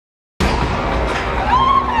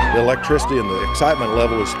The electricity and the excitement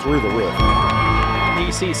level is through the roof.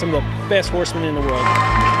 You see some of the best horsemen in the world.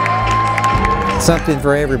 Something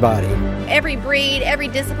for everybody. Every breed, every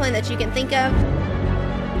discipline that you can think of.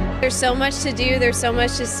 There's so much to do, there's so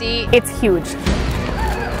much to see. It's huge.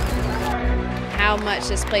 How much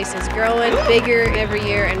this place is growing, bigger every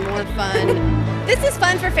year and more fun. This is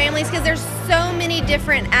fun for families because there's so many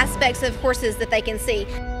different aspects of horses that they can see.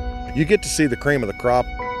 You get to see the cream of the crop.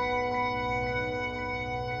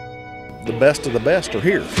 The best of the best are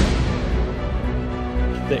here.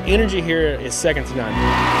 The energy here is second to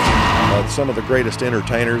none. Some of the greatest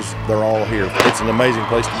entertainers, they're all here. It's an amazing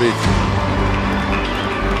place to be.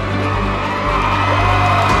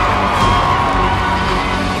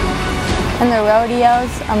 And the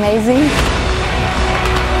rodeo's amazing.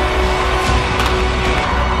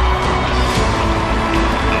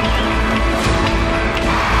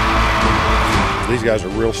 These guys are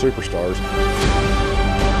real superstars.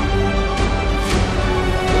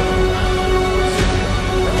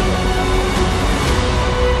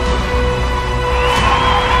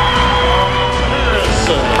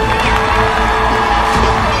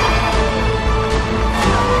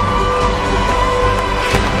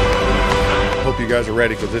 Hope you guys are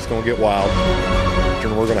ready because it's going to get wild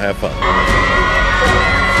and we're going to have fun.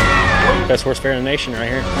 Best horse fair in the nation right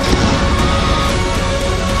here.